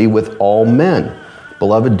peaceably with all men.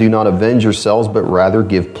 Beloved, do not avenge yourselves, but rather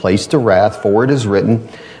give place to wrath. For it is written,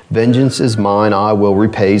 vengeance is mine, I will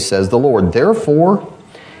repay, says the Lord. Therefore,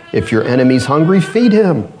 if your enemy is hungry, feed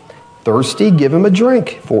him. Thirsty, give him a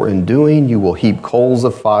drink. For in doing, you will heap coals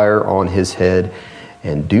of fire on his head.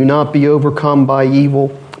 And do not be overcome by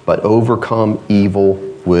evil, but overcome evil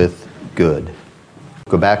with good.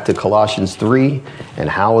 Go back to Colossians 3, and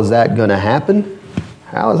how is that going to happen?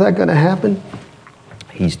 How is that going to happen?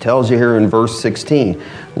 He tells you here in verse 16,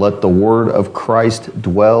 let the word of Christ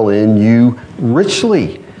dwell in you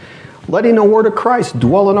richly. Letting the word of Christ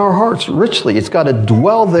dwell in our hearts richly. It's got to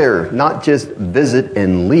dwell there, not just visit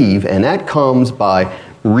and leave. And that comes by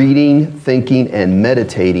reading, thinking, and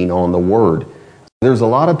meditating on the word. There's a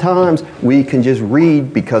lot of times we can just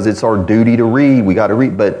read because it's our duty to read. We got to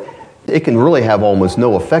read, but it can really have almost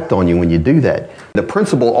no effect on you when you do that. The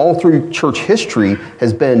principle all through church history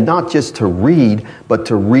has been not just to read, but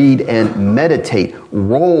to read and meditate.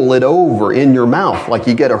 Roll it over in your mouth like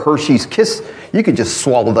you get a Hershey's Kiss. You could just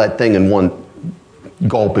swallow that thing in one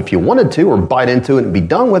gulp if you wanted to, or bite into it and be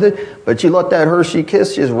done with it. But you let that Hershey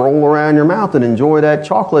Kiss just roll around your mouth and enjoy that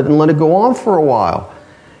chocolate and let it go on for a while.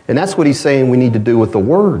 And that's what he's saying we need to do with the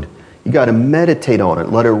Word. You got to meditate on it,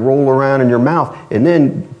 let it roll around in your mouth. And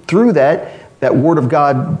then through that Word of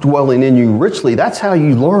God dwelling in you richly, that's how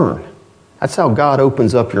you learn. That's how God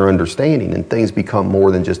opens up your understanding and things become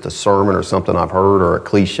more than just a sermon or something I've heard or a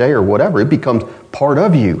cliche or whatever. It becomes part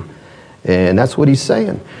of you. And that's what he's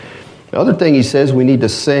saying. The other thing he says, we need to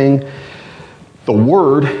sing the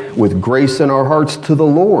Word with grace in our hearts to the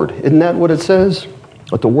Lord. Isn't that what it says?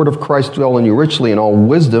 Let the Word of Christ dwell in you richly in all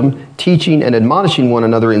wisdom, teaching and admonishing one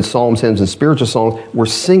another in psalms, hymns, and spiritual songs. We're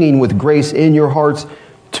singing with grace in your hearts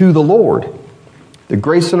to the Lord. The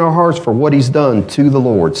grace in our hearts for what he's done to the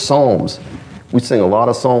Lord. Psalms. We sing a lot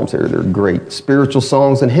of psalms here. They're great. Spiritual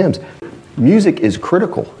songs and hymns. Music is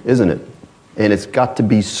critical, isn't it? And it's got to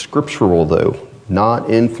be scriptural, though. Not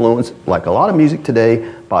influenced, like a lot of music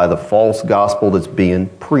today, by the false gospel that's being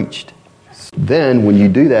preached. Then when you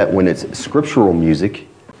do that, when it's scriptural music,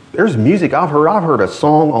 there's music I've heard a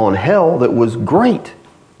song on hell that was great.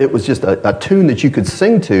 It was just a tune that you could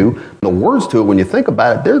sing to. The words to it, when you think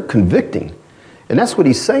about it, they're convicting. And that's what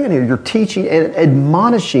he's saying here. You're teaching and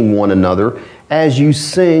admonishing one another as you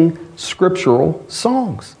sing scriptural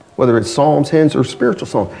songs, whether it's psalms, hymns, or spiritual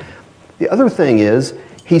songs. The other thing is,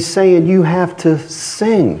 he's saying you have to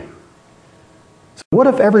sing. So what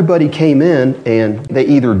if everybody came in and they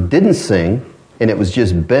either didn't sing and it was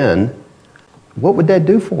just Ben? What would that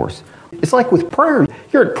do for us? It's like with prayer.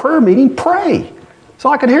 You're at prayer meeting, pray so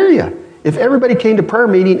I can hear you. If everybody came to prayer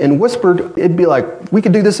meeting and whispered, it'd be like, we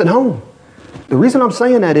could do this at home. The reason I'm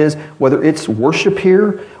saying that is, whether it's worship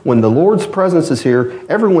here, when the Lord's presence is here,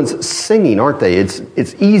 everyone's singing, aren't they?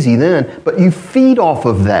 It's easy then, but you feed off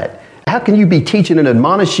of that. How can you be teaching and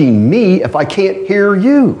admonishing me if I can't hear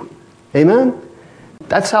you? Amen?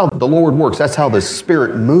 That's how the Lord works. That's how the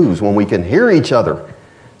Spirit moves, when we can hear each other.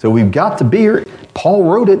 So we've got to be here. Paul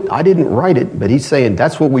wrote it. I didn't write it, but he's saying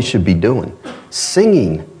that's what we should be doing.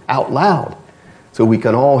 Singing out loud so we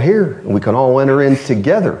can all hear and we can all enter in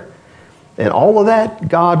together. And all of that,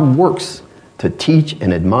 God works to teach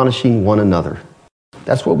and admonishing one another.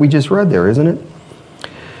 That's what we just read there, isn't it?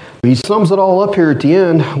 He sums it all up here at the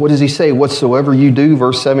end. What does he say? Whatsoever you do,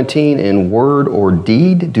 verse 17, in word or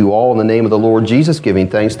deed, do all in the name of the Lord Jesus, giving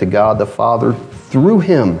thanks to God the Father through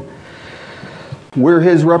him. We're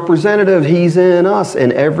his representative. He's in us.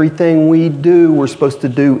 And everything we do, we're supposed to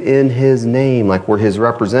do in his name, like we're his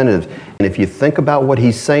representatives. And if you think about what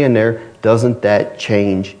he's saying there, doesn't that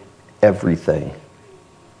change everything?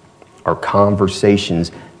 Our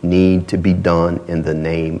conversations need to be done in the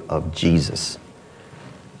name of Jesus.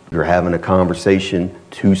 You're having a conversation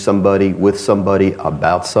to somebody, with somebody,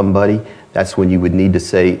 about somebody, that's when you would need to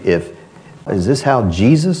say, is this how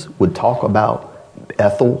Jesus would talk about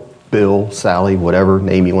Ethel, Bill, Sally, whatever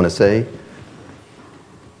name you want to say?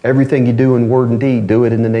 Everything you do in word and deed, do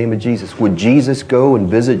it in the name of Jesus. Would Jesus go and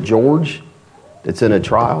visit George that's in a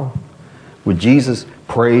trial? Would Jesus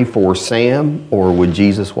pray for Sam, or would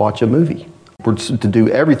Jesus watch a movie? We're to do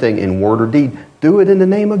everything in word or deed. Do it in the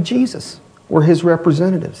name of Jesus. We're his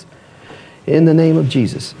representatives. In the name of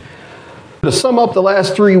Jesus. To sum up the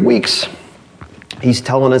last 3 weeks, he's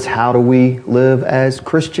telling us how do we live as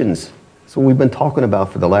Christians. That's what we've been talking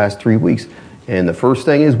about for the last 3 weeks. And the first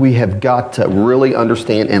thing is we have got to really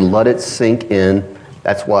understand and let it sink in.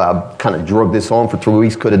 That's why I kind of drug this on for 3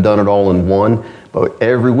 weeks. Could have done it all in one. But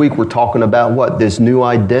every week we're talking about what? This new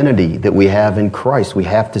identity that we have in Christ. We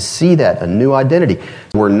have to see that, a new identity.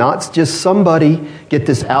 We're not just somebody, get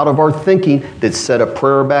this out of our thinking, that said a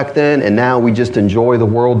prayer back then and now we just enjoy the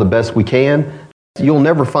world the best we can. You'll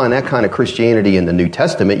never find that kind of Christianity in the New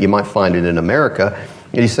Testament. You might find it in America.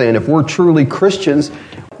 And he's saying if we're truly Christians,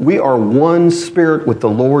 we are one spirit with the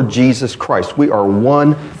Lord Jesus Christ. We are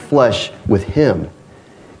one flesh with him.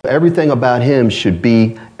 Everything about him should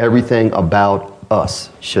be everything about us,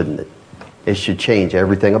 shouldn't it? It should change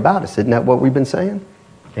everything about us. Isn't that what we've been saying?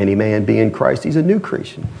 Any man be in Christ, he's a new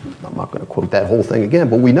creation. I'm not going to quote that whole thing again,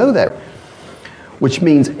 but we know that. Which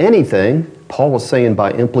means anything, Paul was saying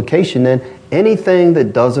by implication then, anything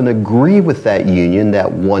that doesn't agree with that union,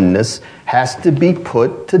 that oneness, has to be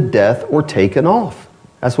put to death or taken off.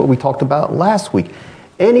 That's what we talked about last week.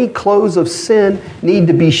 Any clothes of sin need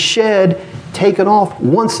to be shed, taken off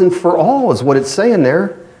once and for all, is what it's saying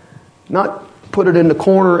there. Not put it in the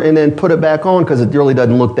corner and then put it back on because it really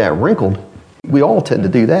doesn't look that wrinkled. We all tend to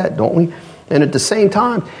do that, don't we? And at the same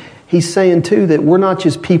time, he's saying too that we're not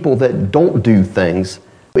just people that don't do things.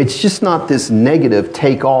 It's just not this negative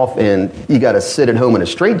take off and you got to sit at home in a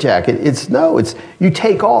straitjacket. It's you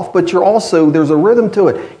take off, but you're also, there's a rhythm to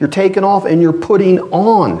it. You're taking off and you're putting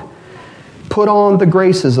on. Put on the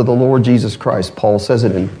graces of the Lord Jesus Christ. Paul says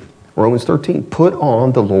it in Romans 13, put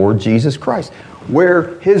on the Lord Jesus Christ.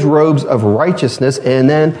 Wear his robes of righteousness and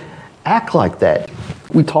then act like that.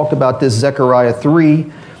 We talked about this, Zechariah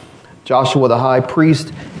 3, Joshua the high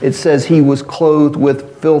priest. It says he was clothed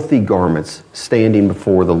with filthy garments standing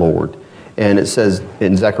before the Lord. And it says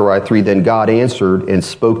in Zechariah 3, then God answered and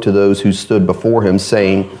spoke to those who stood before him,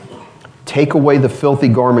 saying, take away the filthy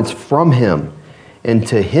garments from him. And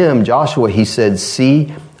to him, Joshua, he said,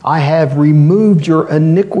 see, I have removed your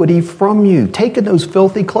iniquity from you, taken those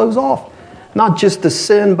filthy clothes off. Not just the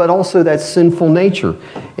sin, but also that sinful nature.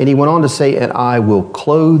 And he went on to say, and I will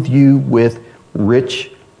clothe you with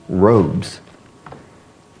rich robes.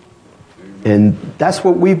 And that's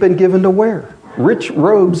what we've been given to wear. Rich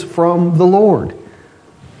robes from the Lord.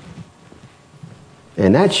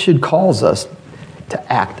 And that should cause us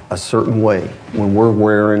to act a certain way when we're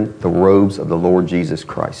wearing the robes of the Lord Jesus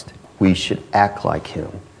Christ. We should act like him.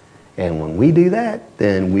 And when we do that,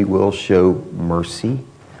 then we will show mercy,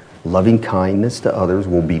 loving kindness to others,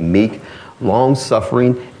 will be meek,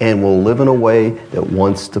 long-suffering, and will live in a way that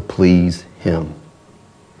wants to please him.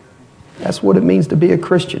 That's what it means to be a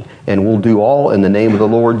Christian. And we'll do all in the name of the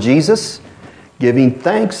Lord Jesus, giving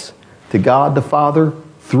thanks to God the Father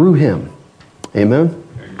through him. Amen?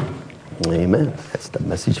 Amen. That's the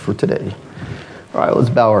message for today. All right, let's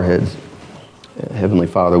bow our heads. Heavenly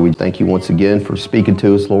Father, we thank you once again for speaking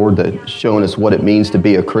to us, Lord, that showing us what it means to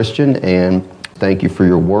be a Christian, and thank you for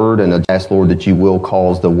your word. And I ask, Lord, that you will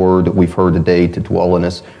cause the word that we've heard today to dwell in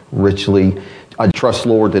us richly. I trust,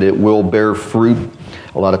 Lord, that it will bear fruit.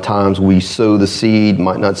 A lot of times we sow the seed,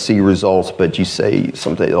 might not see results, but you say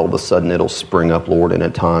someday all of a sudden it'll spring up, Lord, and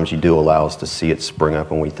at times you do allow us to see it spring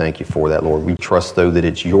up, and we thank you for that, Lord. We trust, though, that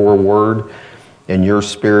it's your word and your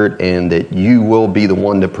spirit, and that you will be the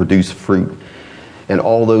one to produce fruit. And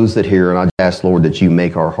all those that hear, and I ask, Lord, that you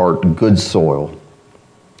make our heart good soil,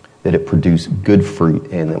 that it produce good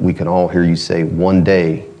fruit, and that we can all hear you say one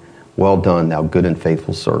day, well done, thou good and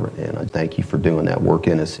faithful servant. And I thank you for doing that work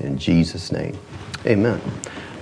in us in Jesus' name. Amen.